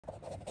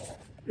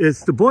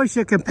It's the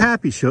Boyshek and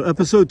Pappy Show,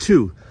 episode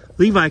 2.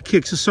 Levi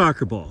kicks a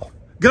soccer ball.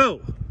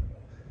 Go!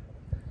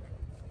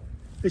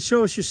 Hey,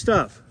 show us your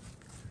stuff.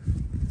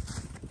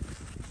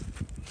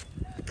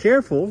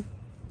 Careful.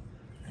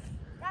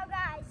 Now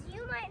guys,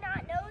 you might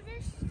not know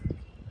this,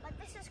 but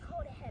this is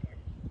called a header.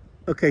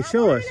 Okay,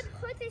 show us. We're going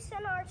to put this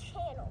on our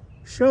channel.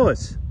 Show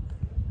us.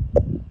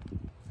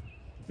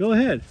 Go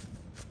ahead.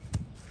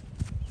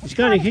 It's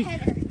called a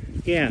header.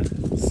 Yeah.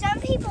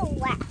 Some people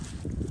laugh.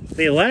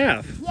 They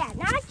laugh. Yeah,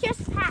 not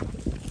just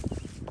Pappy.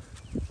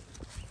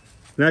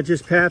 Not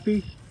just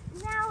Pappy?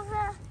 Now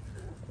the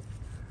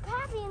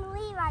Pappy and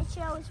Levi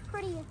show is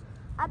pretty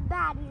a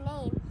bad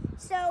name.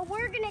 So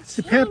we're going to change It's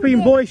the Pappy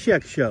and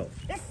Boyshek show.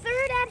 The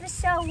third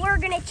episode, we're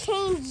going to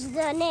change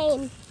the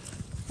name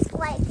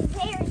like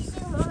very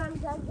soon when I'm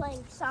done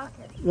playing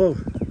soccer. Whoa.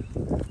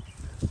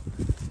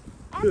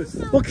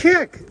 Well,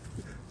 kick.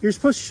 You're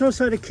supposed to show us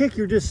how to kick.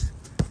 You're just...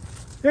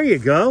 There you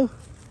go.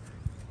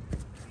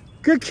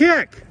 Good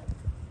kick.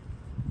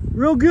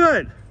 Real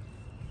good.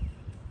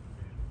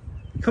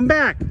 Come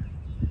back.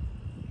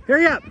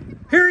 Hurry up.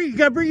 Hurry. You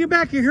got to bring it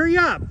back here. Hurry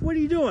up. What are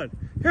you doing?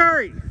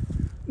 Hurry.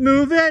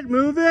 Move it.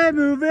 Move it.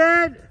 Move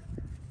it.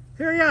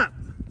 Hurry up.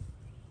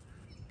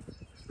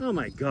 Oh,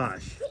 my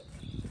gosh.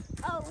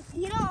 Oh,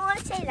 you don't want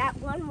to say that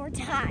one more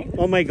time.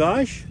 Oh, my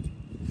gosh?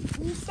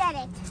 You said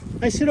it.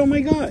 I said, oh,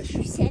 my gosh.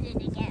 You said it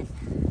again.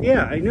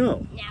 Yeah, I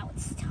know. Now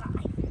it's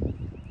time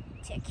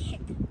to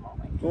kick the ball.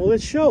 Well,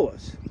 let's show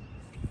us.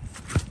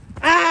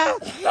 Ow!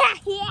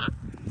 Yeah.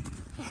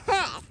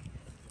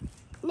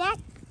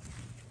 Next.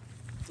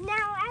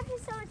 Now,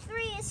 episode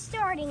 3 is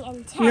starting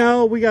in 10.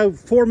 No, we got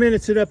 4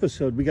 minutes an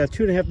episode. We got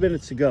 2.5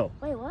 minutes to go.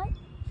 Wait, what?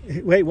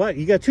 Wait, what?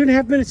 You got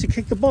 2.5 minutes to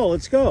kick the ball.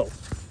 Let's go.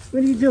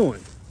 What are you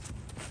doing?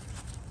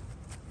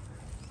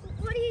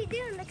 What are you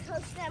doing to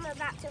coach them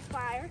about to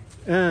fire?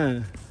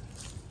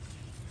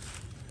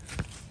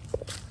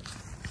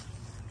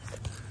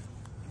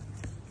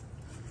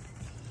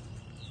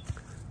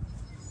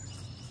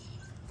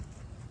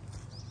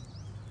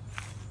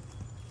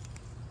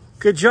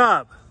 Good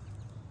job.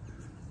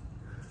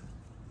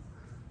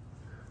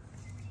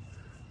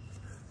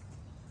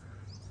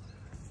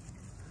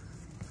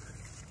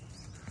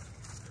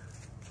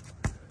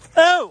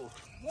 Oh!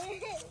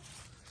 Ready?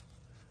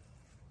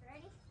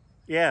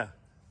 Yeah.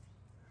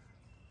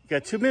 You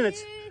got 2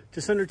 minutes.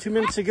 Just under 2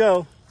 minutes to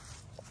go.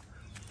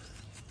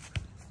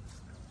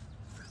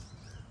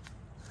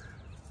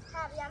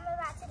 Pappy, I'm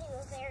about to do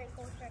a very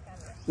cool trick on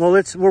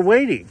this. Well, we're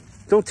waiting.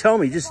 Don't tell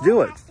me. Just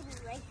do it.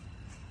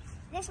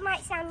 This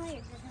might sound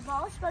weird, but the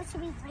ball is supposed to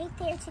be right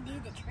there to do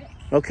the trick.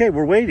 Okay,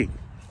 we're waiting.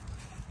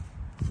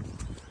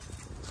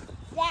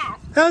 That.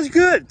 That was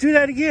good. Do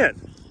that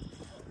again.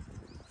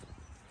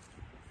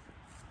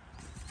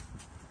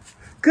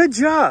 Good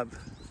job.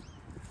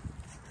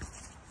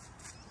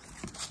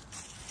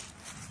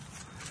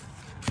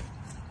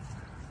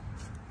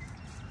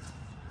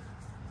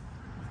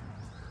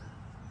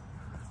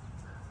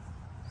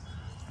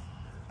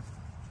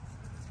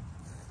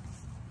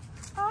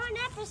 On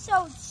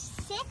episode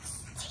 16.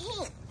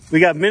 We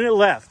got a minute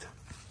left.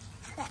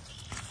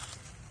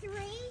 3,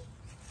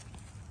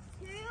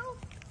 2,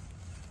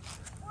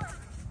 1.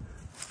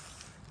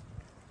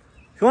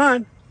 Come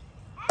on.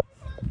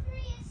 Episode 3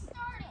 is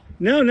starting.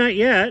 No, not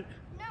yet.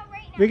 No,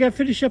 right now. We got to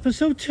finish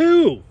episode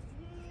 2.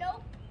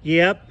 Nope.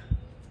 Yep.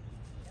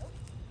 Nope.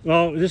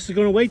 Well, this is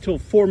going to wait till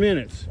 4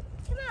 minutes.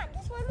 Come on,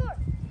 just one more.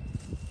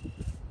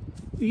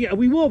 Yeah,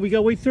 we will. We got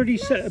to wait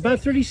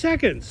about 30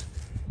 seconds.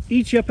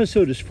 Each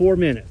episode is 4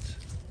 minutes.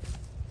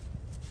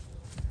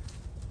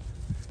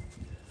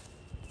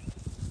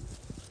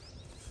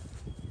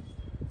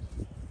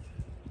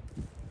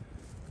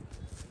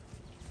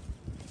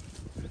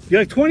 You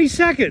got 20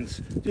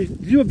 seconds to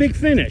do a big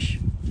finish.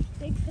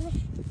 Big finish.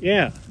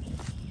 Yeah.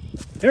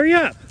 Hurry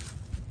up.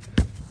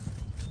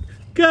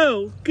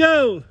 Go,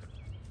 go.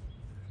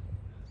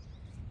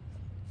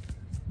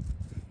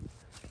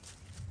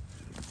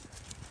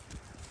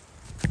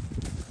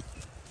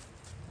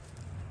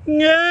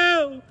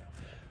 No.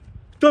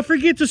 Don't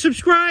forget to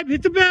subscribe.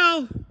 Hit the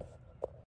bell.